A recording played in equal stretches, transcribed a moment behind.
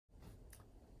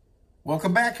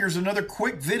Welcome back. Here's another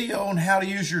quick video on how to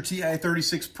use your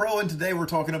TI36x-Pro, and today we're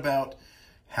talking about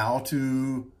how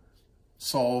to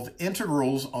solve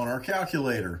integrals on our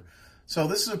calculator. So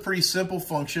this is a pretty simple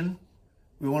function.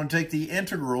 We want to take the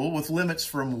integral with limits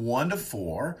from 1 to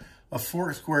 4 of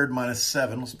 4x squared minus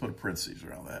 7, let's put a parentheses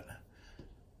around that,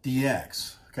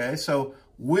 dx. Okay, so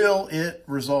will it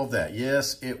resolve that?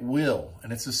 Yes, it will.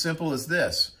 And it's as simple as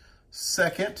this.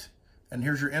 Second, and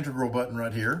here's your integral button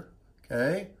right here,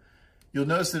 okay? You'll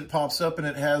notice that it pops up and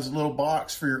it has a little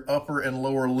box for your upper and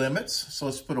lower limits. So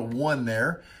let's put a 1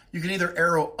 there. You can either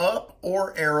arrow up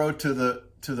or arrow to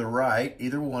the right.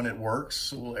 Either one, it works.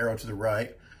 So we'll arrow to the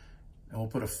right. And we'll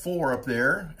put a 4 up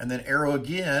there. And then arrow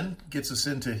again gets us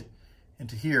into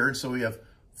here. And so we have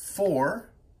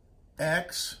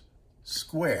 4x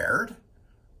squared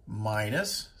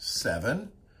minus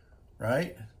 7,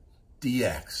 right,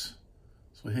 dx.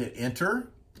 So we hit enter.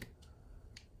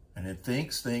 And it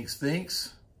thinks,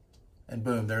 and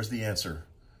boom, there's the answer.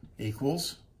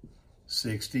 Equals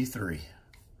 63.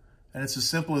 And it's as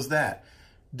simple as that.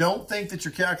 Don't think that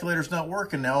your calculator's not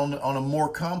working now. On a more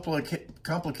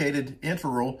complicated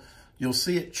integral, you'll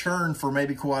see it churn for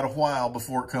maybe quite a while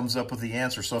before it comes up with the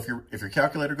answer. So if your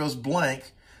calculator goes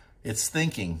blank, it's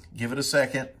thinking. Give it a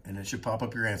second, and it should pop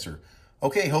up your answer.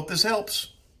 Okay, hope this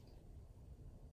helps.